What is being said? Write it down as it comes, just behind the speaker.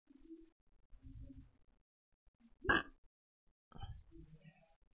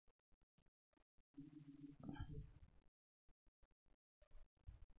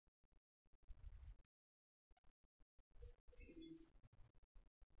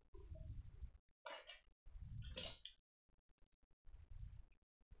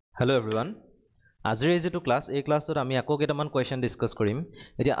Hello everyone. Azir is to class. A class to ami ako ketaman question discuss korim.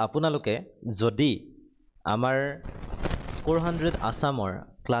 Etia apunaloke jodi amar score 100 Assamor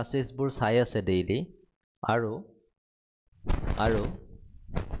classes bur sai ase daily aru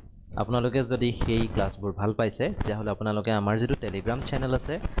আপোনালোকে যদি সেই ক্লাছবোৰ ভাল পাইছে তেতিয়াহলে আপোনালোকে আমাৰ যেটো টেলিগ্ৰাম চেনেল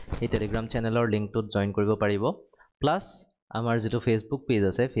আছে এই টেলিগ্ৰাম চেনেলৰ লিংকটোত জয়েন কৰিব পাৰিব প্লাস আমাৰ যেটো ফেসবুক পেজ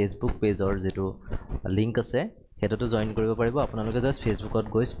আছে ফেসবুক পেজৰ যেটো লিংক আছে হেতটো জয়েন কৰিব পাৰিব আপোনালোকে জাস্ট ফেসবুকত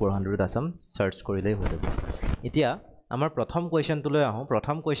গৈ 400 আসাম সাৰ্চ কৰিলেই হৈ যাব এতিয়া আমাৰ প্ৰথম কোৱেশ্চনটো লৈ আহো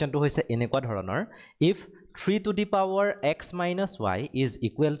প্ৰথম কোৱেশ্চনটো হৈছে এনেকুৱা ধৰণৰ if 3 to the power x minus y is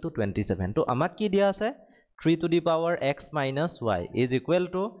equal to 27 তো আমাক কি দিয়া আছে 3 to the power x minus y is equal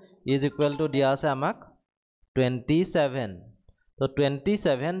to দিয়া আছে আমাক 27 তো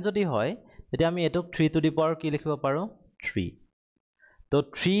 27 যদি হয় তেতিয়া আমি এটোক 3 to the power কি লিখিব পাৰো 3 তো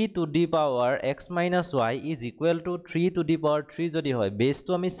 3 to the power x minus y is equal to 3 to the power 3 যদি হয় বেস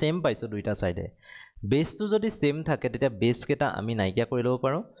তো আমি সেম পাইছো দুইটা সাইডে বেস তো যদি সেম থাকে তেতিয়া বেস কেটা আমি নাইকিয়া কৰি লব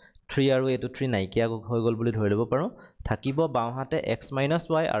পাৰো 3 আৰু এটো 3 নাইকিয়া হৈ গল বুলি ধৰি লব পাৰো থাকিব বাওহাতে x minus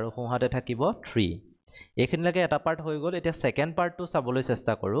y আৰু সোহাতে থাকিব 3 এখিনলৈকে এটা পাৰ্ট হৈ গল এটা সেকেন্ড পাৰ্টটো চাবলৈ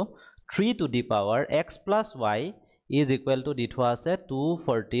চেষ্টা কৰো 3 to the power x plus y is equal to দি থোৱা আছে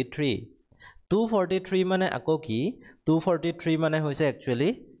 243 মানে আকৌ কি 243 মানে হৈছে একচুয়ালি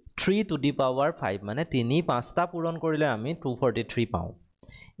 3 to the power 5 মানে 3 5টা পূৰণ কৰিলে আমি 243 পাও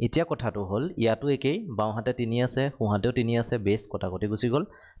এতিয়া কথাটো হল ইয়াটো একেই বাওহাতে 3 আছে সোহাতেও 3 আছে বেস কটাকটি গুছি গল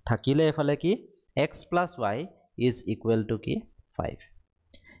থাকিলে এফালে কি x plus y is equal to কি 5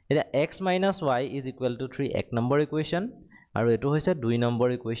 এটা x minus y is equal to 3 এক নম্বৰ ইকুৱেশ্যন আৰু এটো হৈছে 2 নম্বৰ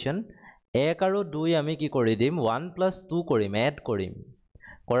ইকুৱেশ্যন 1 আৰু 2 আমি কি কৰি দিম 1 plus 2 কৰিম এড কৰিম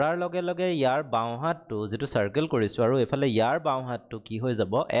কৰাৰ লগে লগে ইয়াৰ বাওহাতটো যেটো সাৰ্কেল কৰিছো আৰু এফালে ইয়াৰ বাওহাতটো কি হৈ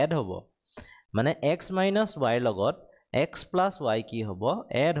যাব এড হ'ব মানে x minus y লগত x plus y কি হ'ব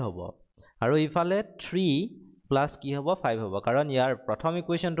এড হ'ব আৰু ইফালে 3 plus কি হ'ব 5 হ'ব কাৰণ ইয়াৰ প্ৰথম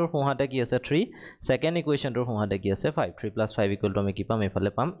ইকুৱেশ্যনটোৰ সোহাতে কি আছে 3 সেকেন্ড ইকুৱেশ্যনটোৰ সোহাতে কি আছে 5 3 plus 5 equal to আমি কি পাম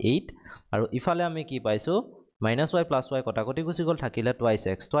এফালে পাম 8 আৰু ইফালে আমি কি পাইছো minus y plus y কটাকটি গুছি গল থাকিলে twice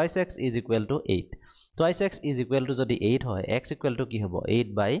x is equal to 8 twice x is equal to যদি 8 হয় x equal to কি হ'ব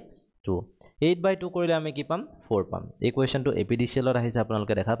 8/2 8/2 কৰিলে আমি কি পাম 4 পাম ইকুৱেশ্যনটো এপিডিচিএলত আহিছে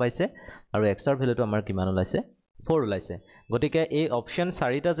আপোনালোকে দেখা পাইছে আৰু x ৰ ভ্যালুটো আমাৰ কিমান ওলাইছে 4 ওলাইছে গটিকে এই অপচন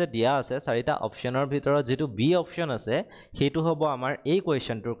 4টা যে দিয়া আছে 4টা অপচনৰ ভিতৰত যেটো বি অপচন আছে হেতু হ'ব আমাৰ এই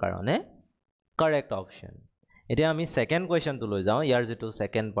কোৱেশ্চনটোৰ কাৰণে কাৰেক্ট অপচন এতিয়া আমি সেকেন্ড কোৱেশ্চনটো লৈ যাও ইয়াৰ যেটো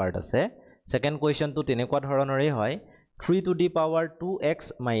সেকেন্ড পাৰ্ট আছে সেকেন্ড কোৱেশ্চনটো তেনেকুৱা ধৰণৰে হয় 3 to the power 2x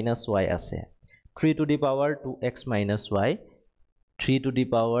minus y আছে 3 to the power 2x minus y 3 to the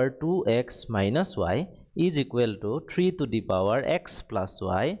power 2x minus y is equal to 3 to the power x plus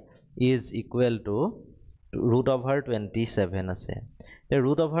y is equal to root over 27 আছে তে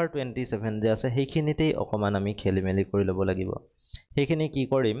root over 27 যে আছে হেখিনিতেই অকমান আমি খেলিমেলি কৰি লব লাগিব হেখিনি কি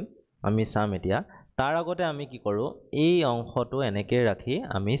কৰিম আমি সাম এতিয়া তাৰ আগতে আমি কি কৰো এই অংশটো এনেকে ৰাখি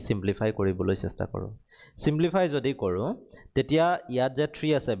আমি সিম্পলিফাই কৰিবলৈ চেষ্টা কৰো সিম্পলিফাই যদি কৰো তেতিয়া ইয়াত যে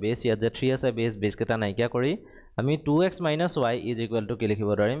 3 আছে বেস ইয়াত যে 3 আছে বেস কেটা নাইকিয়া কৰি আমি 2x minus y is equal to কি লিখিব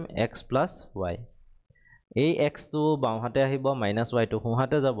পাৰিম x plus y এই x টো বাওহাতে আহিব minus y টো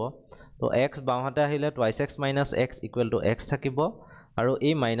সোহাতে যাব তো x বাওহাতে আহিলে twice x minus x equal to x থাকিব আৰু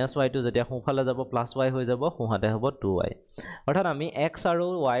এই minus y টো যেতিয়া সোফালে যাব plus y হৈ যাব সোহাতে হ'ব 2y অৰ্থাৎ আমি x আৰু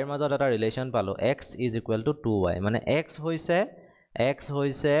y ৰ মাজত এটা ৰিলেচন পালো x is equal to 2y মানে x হৈছে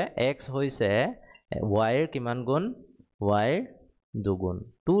y ৰ কিমান গুণ y ৰ দুগুণ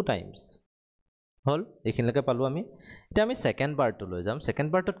 2 টাইমছ হল এখিনলৈকে পালো আমি এতিয়া আমি সেকেন্ড পার্টটো লৈ যাম সেকেন্ড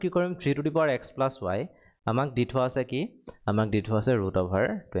পার্টত কি কৰিম 3 to the power x plus y আমাক দি থোৱা আছে কি আমাক দি থোৱা আছে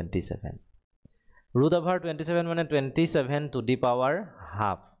root over 27 মানে 27 to the power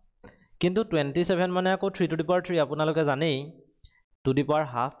half কিন্তু 27 মানে আকৌ 3 to the power 3 আপোনালোকে জানেই to the power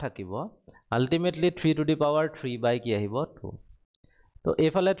half থাকিব ultimately 3 to the power 3 by কি আহিব 2 তো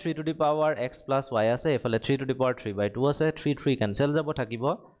এফালে 3 to the power x plus y আছে এফালে 3 to the power 3/2 আছে 3 ক্যান্সেল যাব থাকিব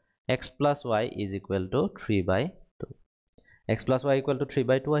x plus y is equal to 3/2 x plus y equal to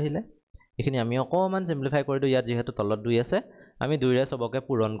 3/2 আহিলে এখিনি আমি অকমান সিম্পলিফাই কৰি দিও ইয়াত যেহেতু তলত 2 আছে আমি 2 ৰে সবকে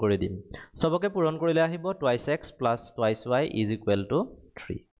পূৰণ কৰি দিম সবকে পূৰণ কৰিলে আহিব twice x plus twice y is equal to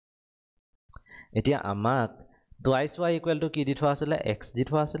 3 এতিয়া আমাক twice y equal to কি দি থোৱা আছিল x দি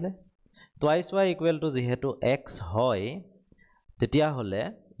থোৱা আছিল twice y equal to যেহেতু x হয় তেতিয়া হলে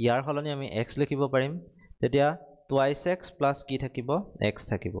ইয়াৰ হলনি আমি x লিখিব পাৰিম তেতিয়া twice x plus কি থাকিব x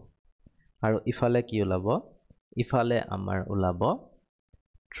থাকিব আৰু ইফালে কি ওলাব ইফালে আমাৰ ওলাব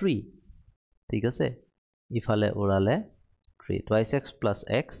 3 ঠিক আছে ইফালে ওলালে 3 twice x plus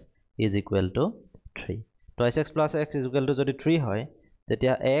x is equal to 3 twice x plus x is equal to যদি 3 হয়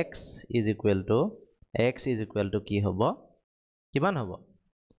তেতিয়া x is equal to কি হ'ব কিমান হ'ব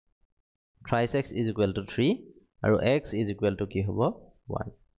 3x is equal to 3 আৰু x is equal to কি হ'ব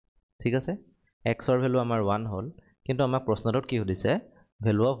 1 ঠিক আছে x ৰ ভ্যালু আমাৰ 1 হ'ল কিন্তু আমাক প্ৰশ্নটোত কি সুধিছে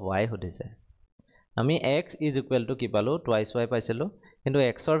ভ্যালু অফ y সুধিছে আমি x is equal to কি পালো twice y পাইছিলো কিন্তু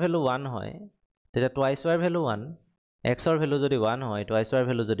x ৰ ভ্যালু 1 হয় তেতিয়া twice y ৰ ভ্যালু 1 x ৰ ভ্যালু যদি 1 হয় twice y ৰ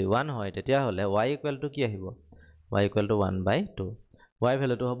ভ্যালু যদি 1 হয় তেতিয়া হলে y equal to কি আহিব y equal to 1/2 y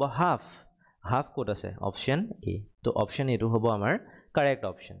ভ্যালুটো হ'ব হাফ হাফ কোড আছে অপশন এ তো অপশন এ টো হ'ব আমাৰ কাৰেক্ট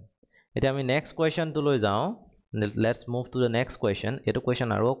অপশন এতিয়া আমি নেক্সট কোৱেশ্চন টো লৈ যাও let's move to the next question এটো কোৱেশ্চন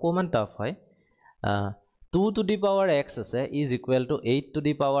আৰু অকমান টাফ হয় 2 to the power x আছে is equal to 8 to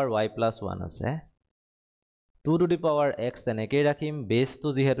the power y plus 1 আছে 2 to the power x তেনেকৈ ৰাখিম বেস টো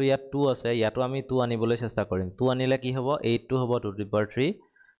যেহেতু ইয়াত 2 আছে ইয়াতো আমি 2 আনিবলৈ চেষ্টা কৰিম 2 আনিলে কি হ'ব 8 টো হ'ব 2 to the power 3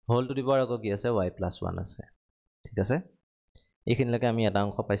 whole to the power আকৌ কি আছে y plus 1 আছে ঠিক আছে এইখিনিলৈকে আমি এটা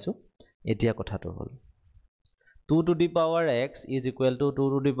অংক পাইছো এতিয়া কথাটো হ'ল 2 to the power x is equal to 2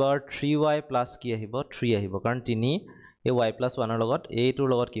 to the power 3y plus কি আহিব 3 আহিব কাৰণ 3 এই y plus 1 ৰ লগত এইটোৰ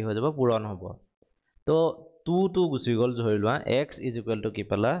লগত কি হৈ যাব পূৰণ হ'ব তো 2 to গুচি গল ধৰি লোৱা x is equal to কি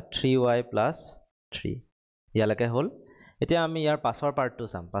পালা 3y plus 3 ইয়ালৈকে হ'ল এতিয়া আমি ইয়াৰ পাছৰ পাৰ্টটো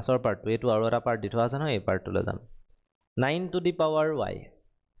চাম পাছৰ পাৰ্টটো এইটো আৰু এটা পাৰ্ট দি থোৱা আছে নহয় এই পাৰ্টটোলৈ যাম 9 to the power y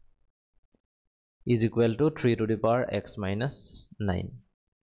is equal to 3 to the power x minus 9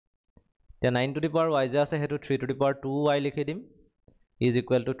 এতিয়া 9 to the power y যে আছে হেতু 3 to the power 2y লিখি দিম is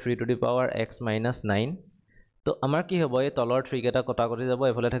equal to 3 to the power x minus 9 তো আমাৰ কি হ'ব এই তলৰ 3 কেটা কটা কটি যাব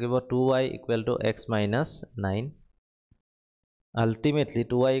এফালে থাকিব 2y equal to x minus 9 ultimately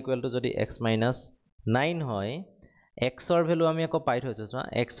 2y equal to যদি x minus 9 হয় x ৰ ভ্যালু আমি আকৌ পাই থৈছো চোৱা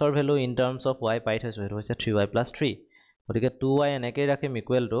x ৰ ভ্যালু ইন টাৰ্মস অফ y পাই থৈছো হেতু হৈছে 3y plus 3 গতিকে 2y এনেকৈ ৰাখিম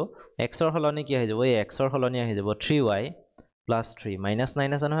ইকুৱেল টু x ৰ হলনি কি আহি যাব এই x ৰ হলনি আহি যাব 3y plus 3 minus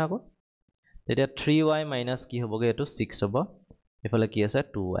 9 আছে নহয় আকৌ তেতিয়া 3y minus কি হ'বগে এটো 6 হ'ব এফালে কি আছে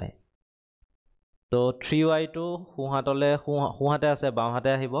 2y তো 3y টো সোহাতে আছে বাওহাতে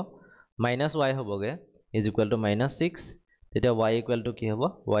আহিব minus y হ'বগে is equal to minus 6 তেতিয়া y equal to কি হ'ব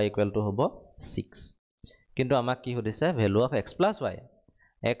y equal to হ'ব 6 কিন্তু আমাক কি সুধিছে value of x plus y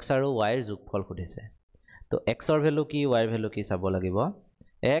x আৰু y ৰ যোগফল সুধিছে তো x ৰ ভ্যালু কি y ৰ ভ্যালু কি চাব লাগিব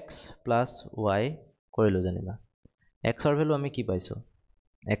x plus y কৰিলো জানিবা x ৰ ভ্যালু আমি কি পাইছো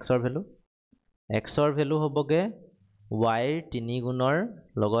x ৰ ভ্যালু হ'বগে y ৰ 3 গুণৰ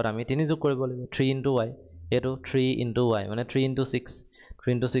লগত আমি 3 যোগ কৰিব লাগিব 3 into y এটো 3 into y মানে 3 into 6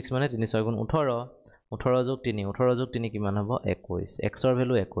 3 into 6 মানে 3 6 গুণ 18 18 যোগ 3 18 যোগ 3 কিমান হ'ব 21 x ৰ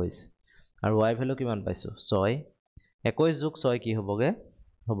ভ্যালু 21 আৰু y ভ্যালু কিমান পাইছো 6 21 যোগ 6 কি হ'বগে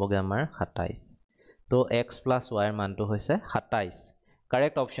আমাৰ 27 তো x plus y ৰ মানটো হৈছে 27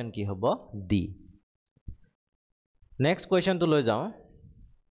 কাৰেক্ট অপশন কি হ'ব ডি নেক্সট কোৱেশ্চন টো লৈ যাও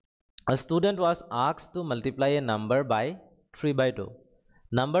A student was asked to multiply a number by 3/2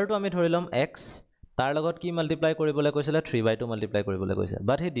 number to আমি ধৰি লম x তাৰ লগত কি মাল্টিপ্লাই কৰিবলৈ কৈছিলে 3/2 মাল্টিপ্লাই কৰিবলৈ কৈছে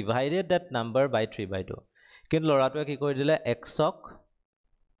but he divided that number by 3/2 কিন্তু লৰাটোৱে কি কৰি দিলে x ক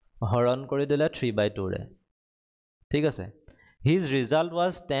হৰণ কৰি দিলে 3/2 ৰে ঠিক আছে his result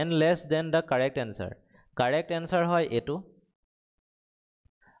was 10 less than the correct answer হয় এটো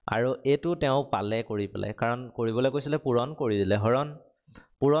আৰু এটো তেওঁ পালে কৰি পেলাই কাৰণ কৰিবলৈ কৈছিলে পূৰণ কৰি দিলে হৰণ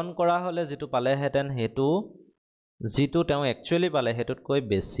পূৰণ কৰা হলে যেটো পালে হেতেন হেতু যেটো তেওঁ একচুয়ালি পালে হেতুতকৈ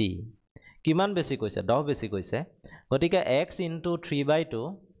বেছি কিমান বেছি কৈছে 10 বেছি কৈছে গতিকে x into 3/2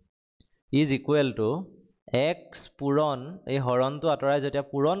 is equal to x পূৰণ এই হৰণটো আতৰাই যেতিয়া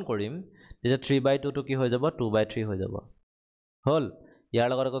পূৰণ কৰিম তেতিয়া 3/2 টো কি হৈ যাব 2/3 হৈ যাব হল ইয়াৰ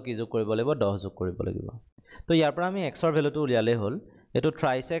লগত আকৌ কি যোগ কৰিব লাগিব 10 যোগ কৰিব লাগিব তো ইয়াৰ পৰা আমি x ৰ ভ্যালুটো উলিয়ালে হল এটো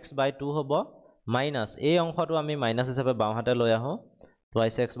 3x/2 হ'ব মাইনাস এই অংশটো আমি মাইনাস হিচাপে বাওহাতে লৈ আহো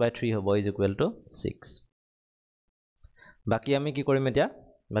 2x/3 হ'ব is equal to 6 বাকি আমি কি কৰিম এতিয়া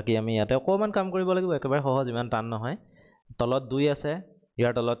বাকি আমি ইয়াতে অকমান কাম কৰিব লাগিব একেবাৰে সহজ ইমান টান নহয় তলত 2 আছে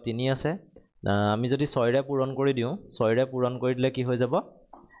ইয়াৰ তলত 3 আছে আমি যদি 6 ৰে পূৰণ কৰি দিও 6 ৰে পূৰণ কৰি দিলে কি হৈ যাব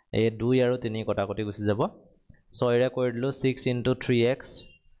এই 2 আৰু 3 কটাকটি গুচি যাব 6 ৰে কৰি দিলো 6 into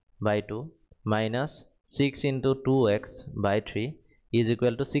 3x/2 minus 6 into 2x/3 is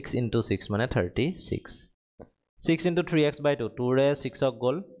equal to 6 into 6 মানে 36 6 into 3x/2 2 रे 6 ক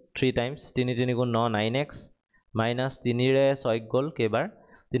গল 3 times 3 3 গুণ 9 9x minus 3 रे 6 গল কেবাৰ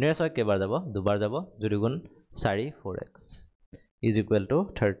 3 रे 6 কেবাৰ যাব দুবাৰ যাব 2 গুণ 4 4x is equal to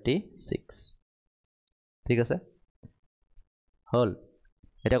 36 ঠিক আছে হল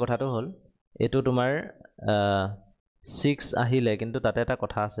এটা কথাটো হল এটো তোমাৰ 6 আহিলে কিন্তু তাতে এটা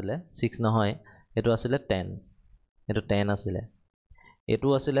কথা আছিল 6 নহয় এটো আছিল 10 এটো 10 আছিল এটো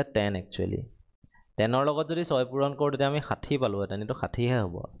আছিল 10 actually 10 লগত যদি 6 পূৰণ কৰোঁ তেতিয়া আমি 60 পালোহেঁতেন এইটো 60 হে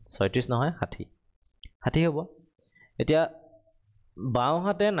হ'ব 36 নহয় 60 হ'ব এতিয়া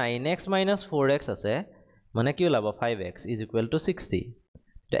বাওঁহাতে 9x - 4x আছে মানে কি ওলাব 5x = 60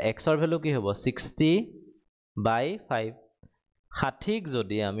 এতিয়া x ৰ ভ্যালু কি হ'ব 60/5 60ক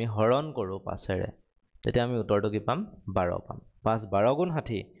যদি আমি হৰণ কৰোঁ 5ৰে তেতিয়া আমি উত্তৰটো কি পাম 12 পাম 5 12 গুণ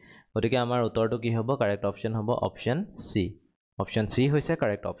 60 গতিকে আমাৰ উত্তৰটো কি হ'ব কাৰেক্ট অপচন হ'ব অপচন সি অপচন সি হৈছে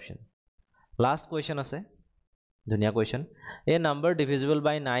কাৰেক্ট অপচন লাষ্ট কোৱেশ্চন আছে ধুনীয়া question A number divisible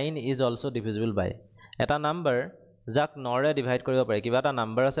by 9 is also divisible বাই এটা নাম্বাৰ যাক 9 ৰে ডিভাইড কৰিব পাৰি কিবা এটা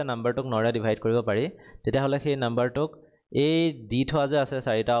নাম্বাৰ আছে নাম্বাৰটোক 9 ৰে ডিভাইড কৰিব পাৰি তেতিয়া হলে সেই নাম্বাৰটোক এই দি থোৱা যে আছে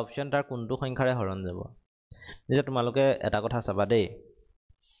চাৰিটা অপচন তাৰ কোনটো সংখ্যাৰে হৰণ যাব যে তোমালোকে এটা কথা চাবা দেই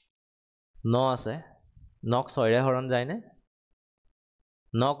 9 আছে 9ক 6 ৰে হৰণ যায় নে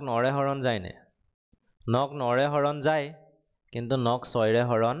 9ক 9 ৰে হৰণ যায় নে 9ক 9 ৰে হৰণ যায় কিন্তু 9ক 6 ৰে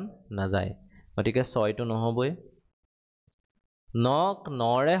হৰণ নাযায় গতিকে 6 টো নহবই 9ক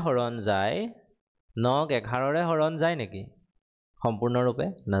 9 ৰে হৰণ যায় 9ক 11 ৰে হৰণ যায় নেকি সম্পূৰ্ণৰূপে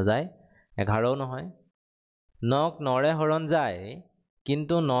নাযায় 11ও নহয় 9ক 9 ৰে হৰণ যায়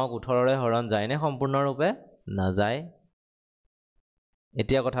কিন্তু 9ক 18 ৰে হৰণ যায় নে সম্পূৰ্ণৰূপে নাযায়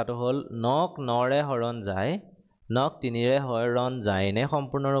এতিয়া কথাটো হ'ল 9ক 9 ৰে হৰণ যায় 9ক 3 ৰে হৰণ যায় নে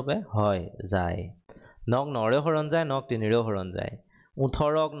সম্পূৰ্ণৰূপে হয় যায় 9ক 9 ৰে হৰণ যায় 9ক 3 ৰেও হৰণ যায়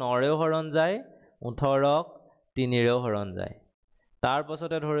 18ক 9 ৰেও হৰণ যায় 18ক 3 ৰেও হৰণ যায় তাৰ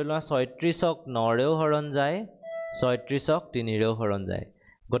পাছতে ধৰি লোৱা 36ক 9 ৰেও হৰণ যায় 36ক 3 ৰেও হৰণ যায়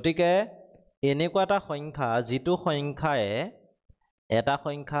গতিকে এনেকুৱা এটা সংখ্যা যিটো সংখ্যায়ে এটা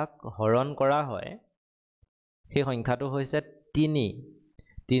সংখ্যাক হৰণ কৰা হয় সেই সংখ্যাটো হৈছে 3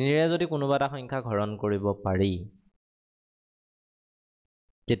 3ৰে যদি কোনোবা এটা সংখ্যাক হৰণ কৰিব পাৰি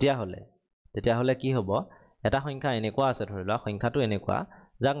তেতিয়াহলে কি হ'ব এটা সংখ্যা এনেকুৱা আছে ধৰি লোৱা সংখ্যাটো এনেকুৱা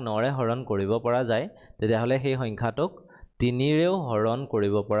যাক 9ৰে হৰণ কৰিব পৰা যায় তেতিয়াহলে সেই সংখ্যাটোক 3ৰেও হৰণ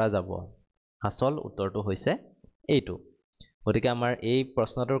কৰিব পৰা যাব আসল উত্তৰটো হৈছে এইটো গতিকে আমাৰ এই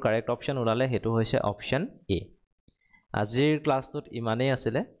প্ৰশ্নটোৰ কাৰেক্ট অপচন ওলালে হেতু হৈছে অপচন এ আজিৰ ক্লাছটোত ইমানেই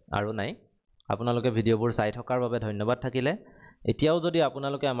আছিলে আৰু নাই আপোনালোকে ভিডিঅ'বোৰ চাই থকাৰ বাবে ধন্যবাদ থাকিলে এতিয়াও যদি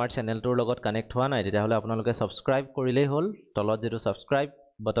আপোনালোকে আমাৰ চেনেলটোৰ লগত কানেক্ট হোৱা নাই তেতিয়াহলে আপোনালোকে সাবস্ক্ৰাইব কৰিলেই হ'ল তলত যেটো সাবস্ক্ৰাইব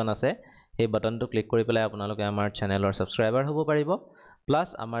বটন আছে এই বটনটো ক্লিক কৰি পেলাই আপোনালোকে আমাৰ চেনেলৰ সাবস্ক্ৰাইবাৰ হ'ব পাৰিব প্লাস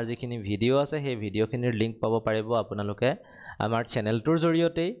আমাৰ যিখিনি ভিডিঅ' আছে সেই ভিডিঅ'খিনিৰ লিংক পাব পাৰিব আপোনালোকে আমাৰ চেনেলটোৰ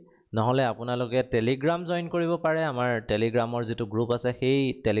জৰিয়তে নহলে আপোনালোকে টেলিগ্ৰাম জয়েন কৰিব পাৰে আমাৰ টেলিগ্ৰামৰ যেটো গ্ৰুপ আছে সেই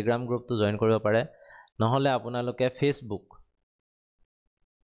টেলিগ্ৰাম গ্ৰুপটো জয়েন কৰিব পাৰে নহলে আপোনালোকে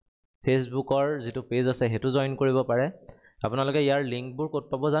ফেসবুকৰ যেটো পেজ আছে হেতু জয়েন কৰিব পাৰে আপোনালোকে ইয়াৰ লিংকবোৰ ক'ত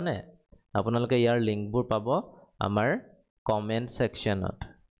পাব জানে আপোনালোকে ইয়াৰ লিংকবোৰ পাব আমাৰ কমেন্ট সেকশনত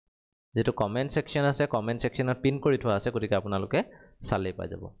যেটো কমেন্ট সেকশন আছে কমেন্ট সেকশনত পিন কৰি থোৱা আছে গতিকে আপোনালোকে চালেই পাই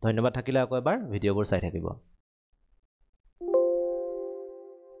যাব ধন্যবাদ থাকিলে আকৌ এবাৰ ভিডিঅ'বোৰ চাই থাকিব